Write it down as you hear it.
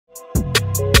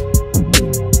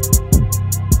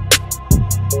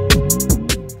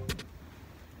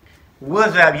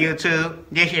What's up, YouTube?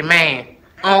 This your man,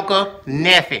 Uncle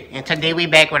Neffy, and today we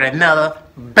back with another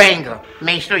banger.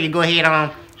 Make sure you go ahead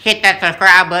and hit that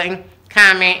subscribe button,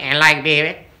 comment, and like,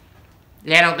 baby.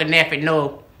 Let Uncle Neffy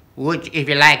know if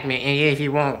you like me and if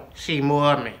you want to see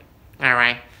more of me. All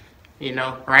right. You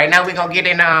know, right now we gonna get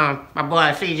in my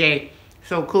boy CJ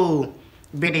So Cool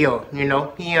video. You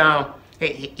know, he got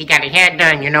his hair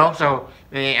done. You know, so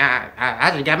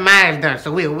I just got mine done.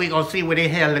 So we gonna see what his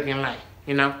hair looking like.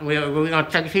 You know, we gonna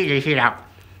check CJ shit out.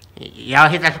 Y'all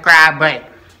hit that subscribe button,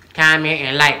 comment,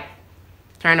 and like.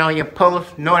 Turn on your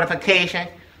post notification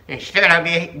and share that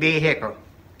vehicle,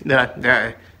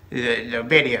 the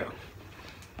video.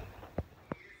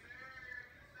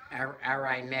 All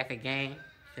right, Neffy gang.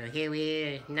 So here we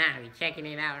is now. We checking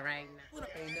it out right now.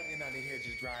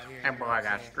 That boy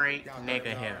got straight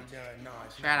nigga hair.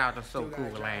 Shout out to So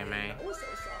Cool Land, man.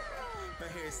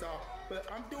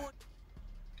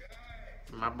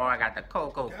 My boy got the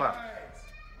Cocoa Puff.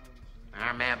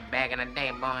 I remember back in the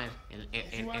day, boys,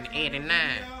 in '89,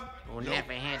 when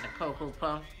Neffy had the Cocoa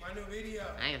Puff.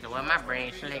 I used to wear my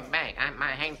braids slick back.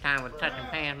 My hang time was touching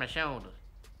past my shoulders.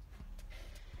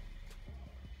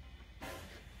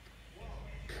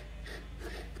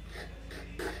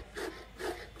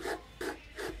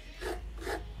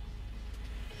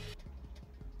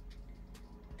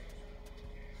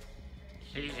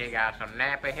 CJ got some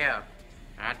nappy hair.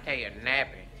 I tell you,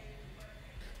 nappy.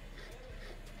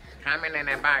 Comment in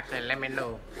that box and let me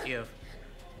know if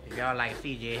y'all like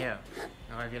CJ hair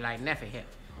or if you like Neffy hair.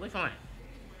 Which one?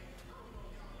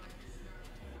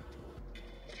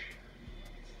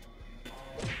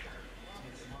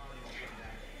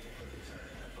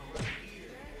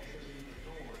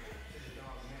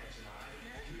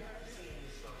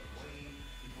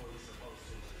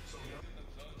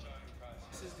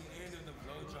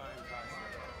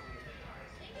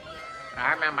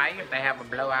 I remember I used to have a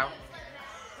blowout.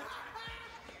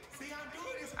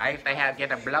 I used to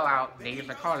get a blowout. They used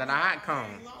to call it a hot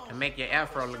comb to make your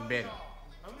afro look bigger.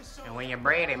 And when you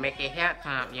braid it, make your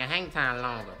hang time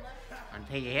longer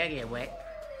until your hair get wet.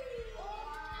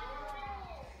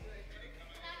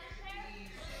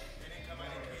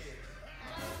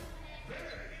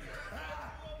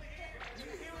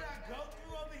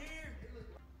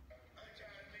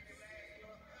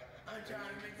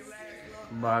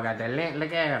 Boy, I got that lint.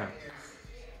 Look at him.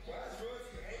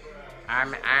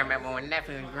 I remember when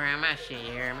Neffy was growing my shit,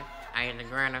 you hear me? I used to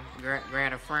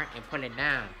grab the front and pull it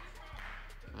down.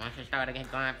 Once it started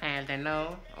going past the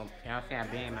nose, oh, y'all see I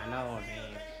bend my nose,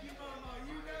 man.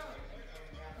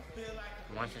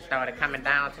 Once it started coming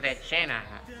down to that chin,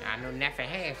 I knew Neffy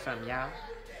had something, y'all.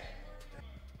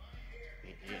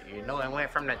 You know, it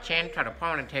went from the chin to the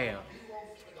ponytail.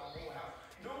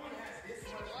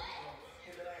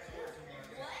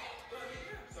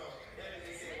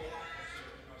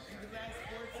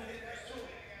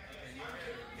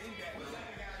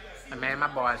 Man, my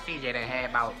boy CJ done had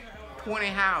about 20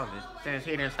 houses since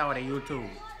he done started YouTube.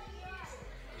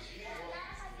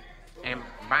 And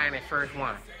buying his first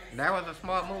one. That was a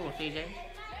smart move, CJ.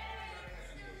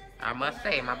 I must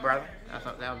say, my brother.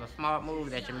 That was a smart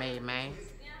move that you made, man.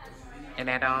 And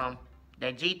that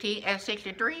GT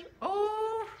S63,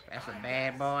 oh, that's a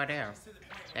bad boy there.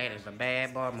 That is a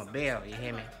bad boy mobile, you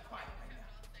hear me?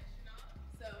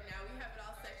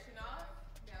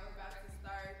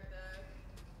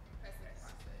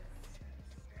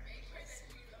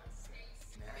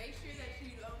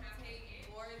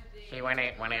 See, when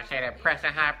they say that the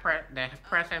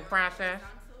pressing process,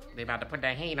 they about to put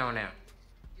that heat on there.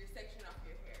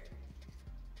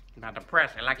 About to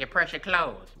press it like you press your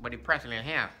clothes, but you pressing your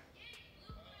hair.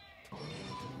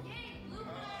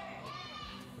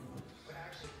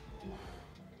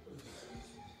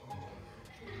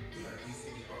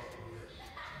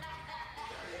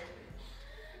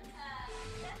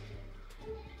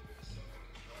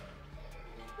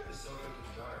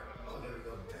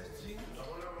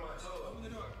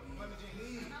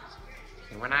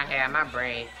 When I had my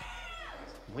braids,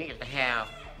 we used to have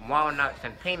walnuts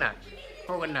and peanuts,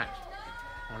 coconuts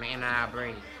on the end of our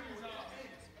braids.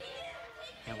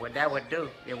 And what that would do,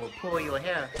 it would pull your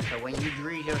hair, so when you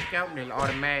grease your scalp, it'll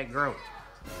automatically grow.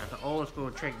 That's an old school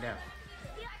trick there.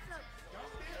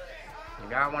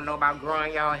 If y'all want to know about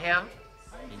growing y'all hair,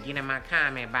 then get in my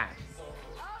comment box.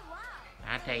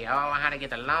 I tell you all how to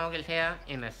get the longest hair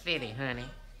in the city, honey.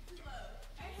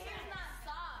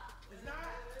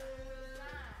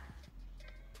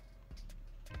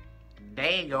 There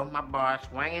you go, my boy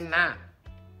swinging now.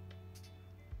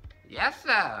 Yes,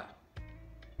 sir.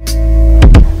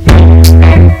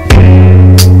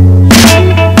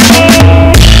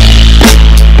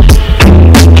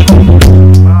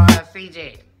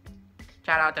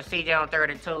 CJ on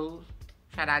 32.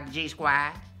 Shout out to G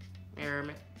Squad. You hear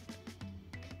me?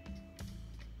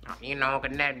 You know, Uncle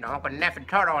Neffy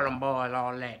taught all them boys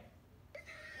all that.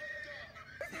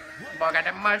 Boy got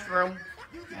that mushroom.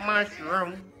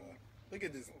 Mushroom. Look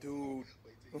at this dude.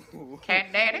 Cat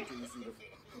Daddy?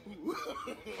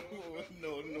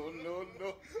 No.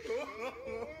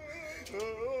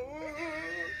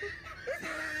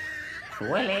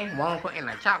 Willie won't put in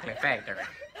a chocolate factory.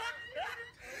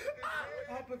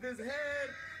 Off of his head.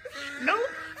 Snoop.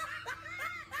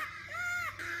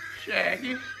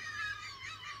 Shaggy.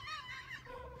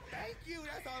 Thank you.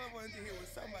 That's all I wanted to hear was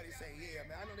somebody say, yeah,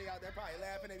 man. I know they out there probably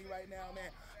laughing at me right now,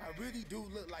 man. I really do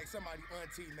look like somebody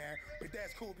auntie, man. But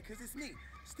that's cool because it's me.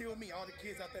 Still me. All the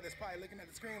kids out there that's probably looking at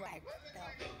the screen like, what the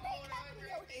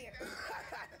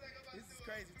This is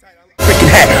crazy tight.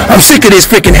 Freaking hat. I'm sick of this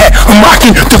freaking hat. I'm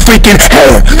rocking the freaking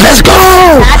hair. Let's go.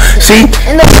 See?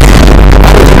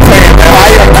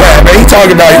 He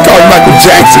talking Michael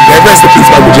Jackson, man. Rest in peace,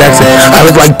 Michael Jackson. I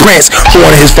look like Prince for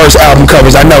one of his first album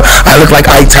covers. I know. I look like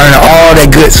Ike Turner. All that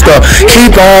good stuff.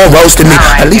 Keep on roasting me.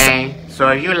 Right, at least. Gang. So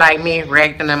if you like me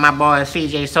reacting to my boy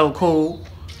CJ So Cool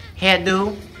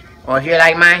hairdo, or if you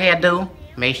like my hairdo,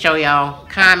 make sure y'all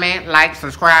comment, like,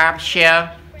 subscribe,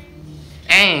 share,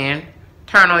 and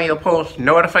turn on your post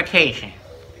notification.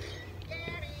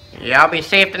 Y'all be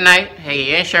safe tonight. Hey,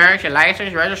 your insurance, your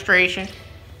license, registration.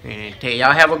 And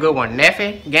y'all have a good one.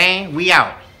 Neffy, gang, we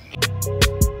out.